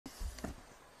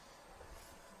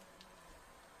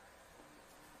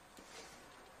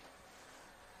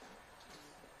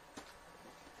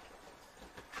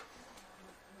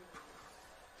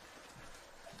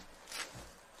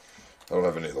I don't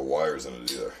have any of the wires in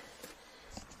it either.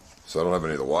 So I don't have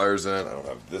any of the wires in. I don't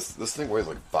have this. This thing weighs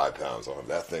like 5 pounds. I don't have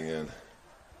that thing in.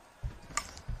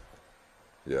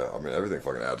 Yeah, I mean, everything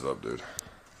fucking adds up, dude.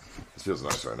 This feels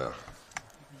nice right now.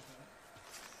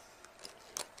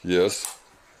 Yes.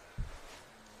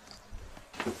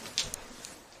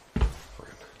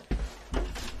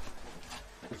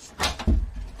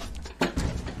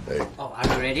 Hey. Oh, are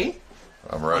you ready?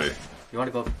 I'm ready. You want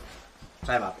to go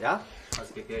climb up, yeah?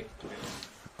 Let's get good.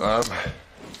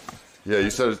 Yeah, you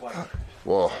said,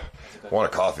 well, I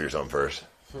want a coffee or something first.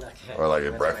 Okay. Or like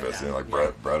a breakfast, you know, like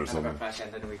bread or something. Breakfast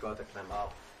and then we go to climb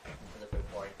up to the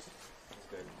viewpoint. It's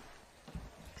good.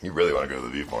 You really want to go to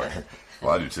the viewpoint.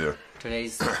 Well, I do too.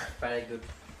 Today's very good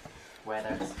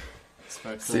weather.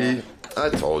 See, I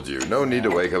told you, no need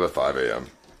to wake up at 5 a.m.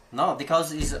 No,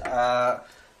 because it's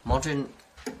mountain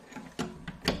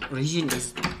region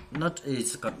is not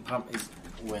it's confirmed is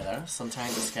weather.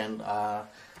 Sometimes it can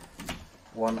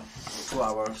 1-2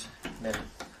 hours then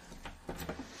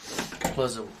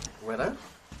close the weather.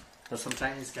 So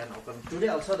sometimes it can open. Today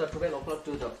also the 12 o'clock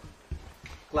to the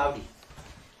cloudy.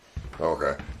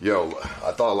 Okay. Yo,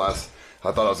 I thought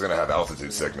I was gonna have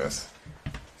altitude sickness.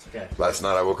 Okay. Last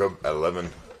night I woke up at 11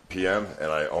 p.m.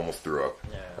 and I almost threw up.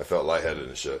 Yeah. I felt lightheaded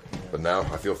and shit. But now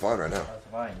I feel fine right now. That's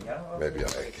fine, yeah. Maybe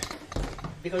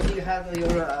because you have your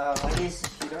luggage,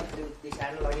 you don't do this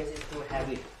hand luggage is too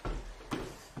heavy.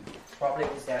 Problem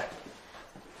is that.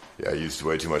 Yeah, I used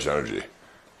way too much energy.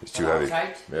 It's too heavy.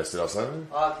 Outside? May I sit outside?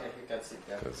 Okay, you can sit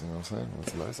there. Can I sit outside?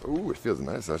 That's nice. Ooh, it feels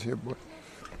nice out here, boy.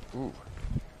 Ooh.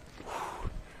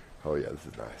 Oh yeah, this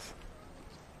is nice.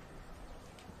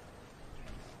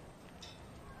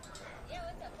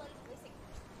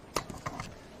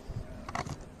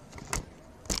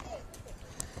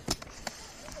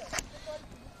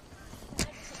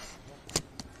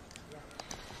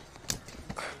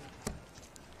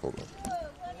 Hold on.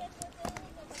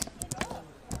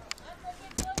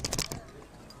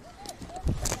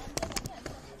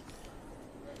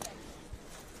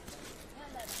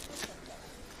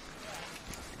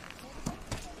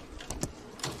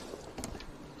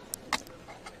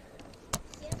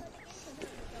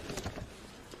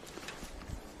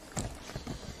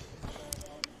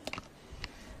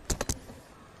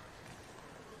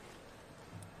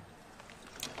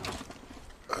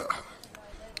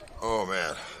 Oh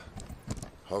man.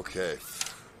 Okay.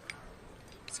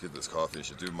 Let's get this coffee. I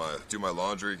should do my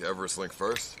laundry, Everest link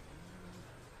first.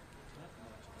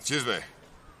 Excuse me.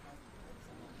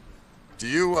 Do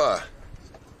you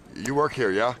you work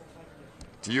here, yeah?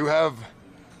 Do you have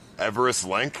Everest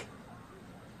link?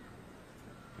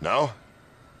 No?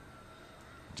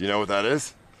 Do you know what that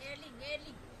is?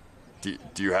 Do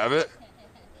you have it?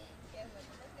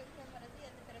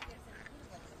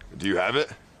 Do you have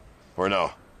it? Or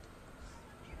no?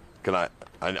 Can I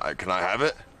have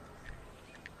it?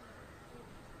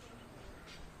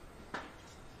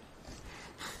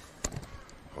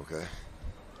 Okay.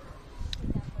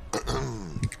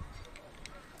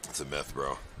 It's a myth,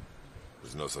 bro.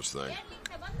 There's no such thing.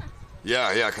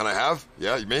 Yeah, can I have?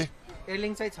 Yeah, me?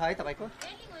 एयरलिङ चाहिँ छ है तपाईको?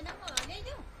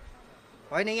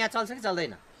 होइन यहाँ चल्छ कि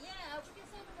चल्दैन?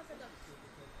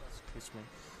 Excuse me.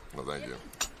 No, thank you.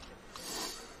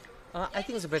 I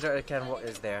think it's better it can work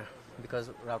is there because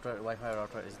Wi-Fi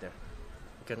router is there.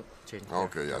 You can change.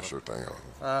 Okay, yeah, sure thing.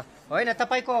 होइन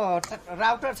तपाईको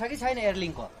राउटर छ कि छैन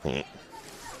एयरलिङको?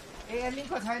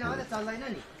 एयरलिङको छैन भने चल्दैन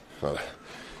नि. I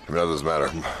mean, that doesn't matter.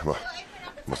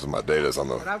 Most of my data is on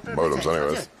the modems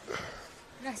anyways.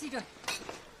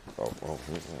 Oh,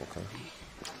 okay.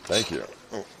 Thank you.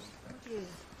 Oh.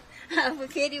 अब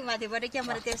फेरि माथिबाट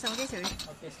क्यामेरा त्यो सँगै छ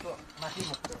त्यसको माथि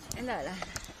मुक्तो. ल ल.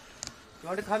 You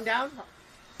want to come down?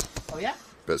 Oh yeah?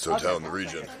 Best hotel in the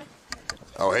region.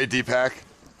 Oh, hey Deepak.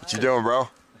 What you doing, bro? Are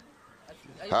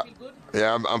you feel good?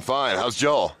 Yeah, I'm fine. How's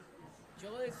Joel?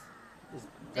 Joe is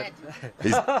Dead.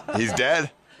 He's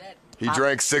dead? dead. He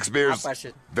drank 6 beers,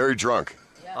 very drunk.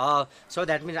 Yeah. So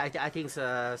that means I think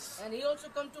And he also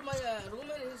come to my room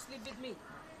and he sleep with me.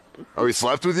 Oh, he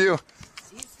slept with you?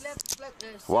 He slept.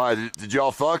 Why? Did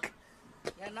y'all fuck?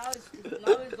 Yeah, now he's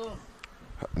gone.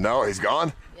 No, he's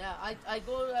gone? Yeah, I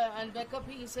go and wake up.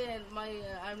 He say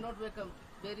I'm not wake up.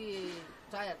 Very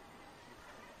tired.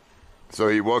 So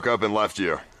he woke up and left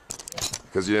you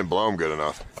because you didn't blow him good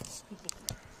enough.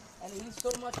 And he's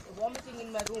so much vomiting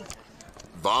in my room.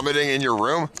 Vomiting in your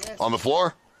room? Yes. On the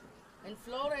floor? And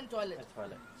floor and toilet.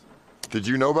 Did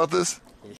you know about this?